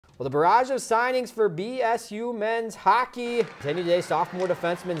Well, the barrage of signings for BSU men's hockey continued today. Sophomore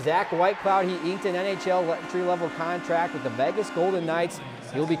defenseman Zach Whitecloud, he inked an NHL entry-level contract with the Vegas Golden Knights.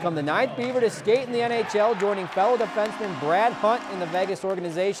 He'll become the 9th Beaver to skate in the NHL, joining fellow defenseman Brad Hunt in the Vegas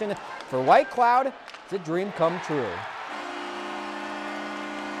organization. For Whitecloud, it's a dream come true.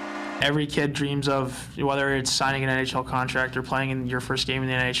 Every kid dreams of, whether it's signing an NHL contract or playing in your first game in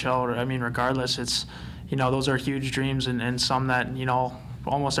the NHL, or I mean, regardless, it's, those are huge dreams and some that,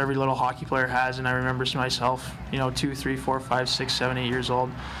 almost every little hockey player has. And I remember myself, 2, 3, 4, 5, 6, 7, 8 years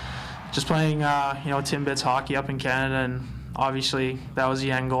old, just playing, Timbits hockey up in Canada, and obviously that was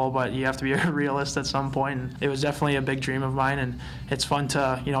the end goal, but you have to be a realist at some point. And it was definitely a big dream of mine, and it's fun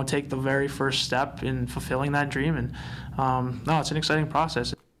to, take the very first step in fulfilling that dream. And no, it's an exciting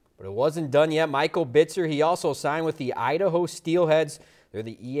process. But it wasn't done yet. Michael Bitzer, he also signed with the Idaho Steelheads. They're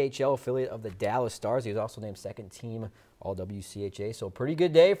the EHL affiliate of the Dallas Stars. He was also named second team All-WCHA. So pretty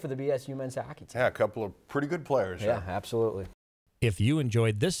good day for the BSU men's hockey team. Yeah, a couple of pretty good players. Yeah, absolutely. If you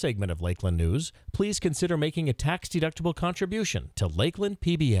enjoyed this segment of Lakeland News, please consider making a tax-deductible contribution to Lakeland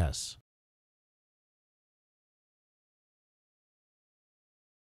PBS.